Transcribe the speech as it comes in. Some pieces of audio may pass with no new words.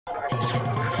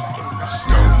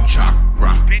Stoned Chakra,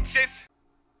 bitches.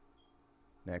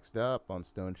 Next up on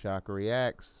Stoned Chakra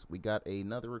Reacts, we got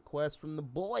another request from the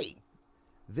boy,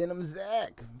 Venom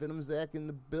Zach. Venom Zach in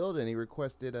the building. He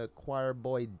requested a choir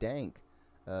boy Dank,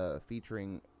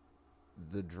 featuring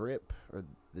the Drip, or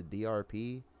the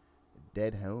DRP,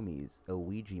 Dead Homies, a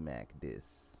Ouija Macc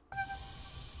diss.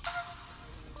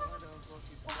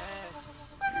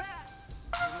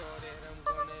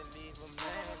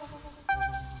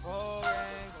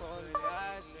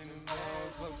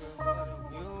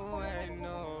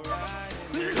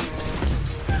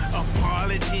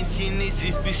 Attention is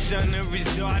if his son or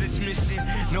his daughter's missing.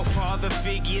 No father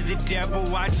figure, the devil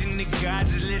watching, the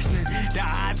gods are listening. The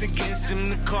odds against him,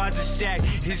 the cards are stacked.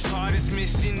 His heart is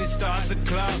missing, his thoughts are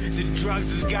clogged. The drugs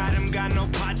has got him, got no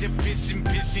pot to pissing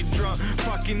drunk.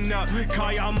 Fucking up,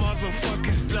 call y'all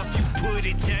motherfuckers bluff. You put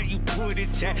it down, you put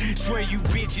it down. Swear you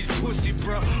bitches pussy,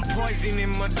 bro. Poison in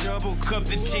my double cup,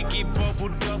 the ticket bubble,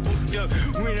 double duck.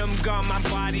 When I'm gone, my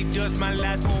body does my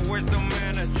last more worse, no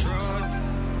matter drugs.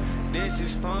 This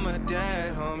is for my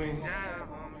dad, homie.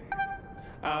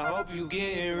 I hope you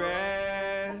getting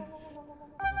rest.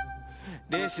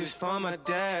 This is for my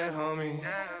dad, homie.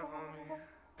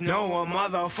 No a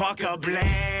motherfucker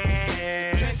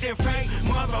blast. Constant fake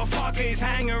motherfuckers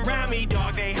hang around me,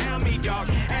 dog. They hound me, dog.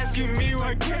 Asking me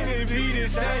why can't it be the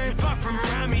same? Fuck from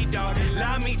around me, dog.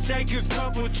 Let me take a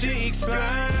couple to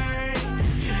explain.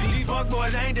 These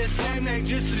fuckboys ain't the same, they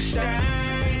just a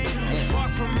stain.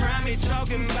 Fuck from around me,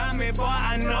 talking about me, boy,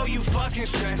 I know you fucking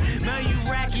stressed. Man,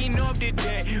 you racking up the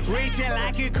debt, wait till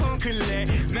I can come collect.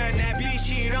 Man, that bitch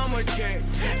shit on my check,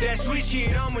 that sweet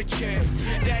shit on my check,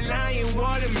 that lying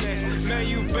water mess. Man,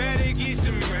 you better get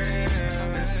some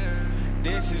rest.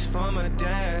 This is for my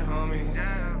dad, homie.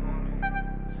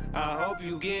 I hope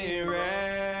you getting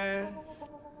rest.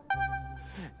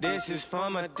 This is for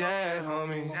my dad,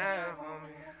 homie.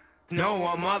 No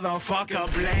a motherfucker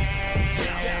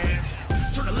blast.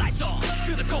 Turn the lights on,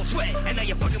 feel the cold sweat, and now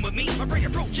you're fucking with me. My brain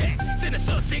projects,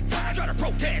 sinister, sick time, try to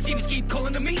protest. Demons keep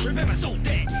calling to me, remember my soul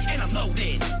dead, and I'm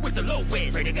loaded with the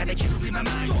lowest. Pray to God that you read my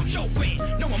mind, so I'm showing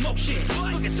no emotion.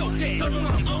 Looking so dead, stunning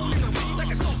on in the wind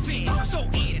like a clothespin. I'm so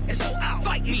in and so out,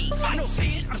 fight me. I know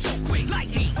sin, I'm so quick, like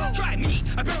me. Try me,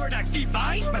 a paradox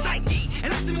divine, my psyche,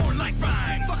 and I see more like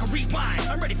rhyme. Fuck a rewind,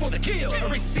 I'm ready for the kill.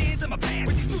 Erase sins of my past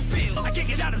with these blue pills. I can't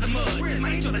get out of the mud. Where's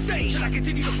my angel that say? Should I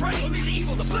continue to pray or leave the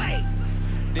evil to play?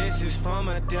 This is for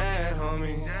my dad,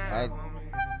 homie.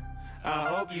 I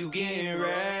hope you getting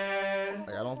rest.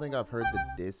 Like, I don't think I've heard the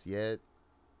diss yet.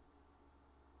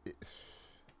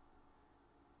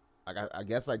 I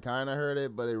guess I kind of heard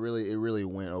it, but it really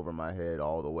went over my head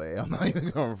all the way. I'm not even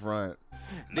going front.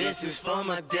 This is for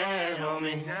my dad,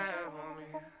 homie.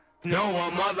 No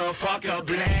a motherfucker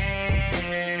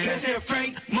blame. Cause they're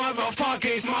fake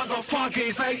motherfuckers,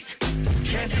 fake.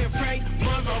 Cause they're fake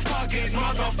motherfuckers,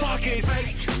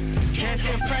 fake. Cause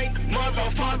they're fake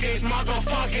motherfuckers,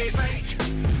 fake.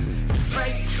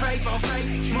 Fake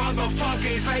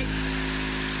motherfuckers, fake.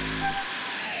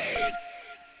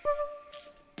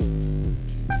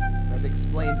 That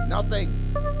explained nothing.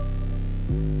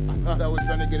 I thought I was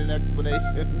gonna get an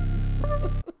explanation.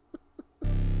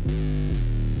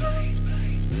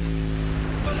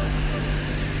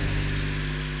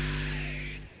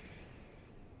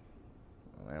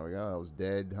 There we go. That was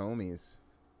Dead Homies.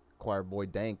 Choir boy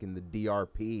Dank in the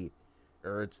DRP.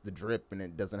 Or it's the Drip and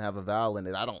it doesn't have a vowel in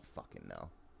it. I don't fucking know.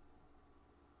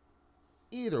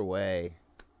 Either way.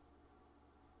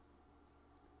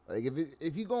 Like,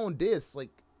 if you go on diss, like,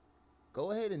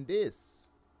 go ahead and diss.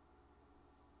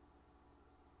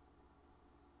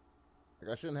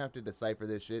 Like, I shouldn't have to decipher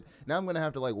this shit. Now I'm gonna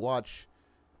have to, like, watch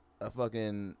a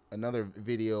fucking another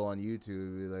video on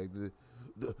YouTube, like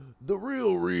the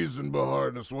real reason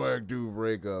behind the Swag 2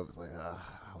 breakup. It's like, I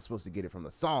was supposed to get it from the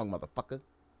song, motherfucker.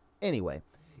 Anyway,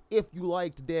 if you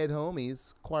liked Dead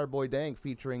Homies, Choir Boy Dank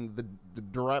featuring the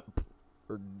Drop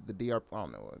or the DR, I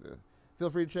don't know.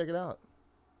 Feel free to check it out.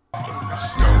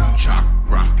 Stoned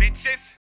Chakra, bitches.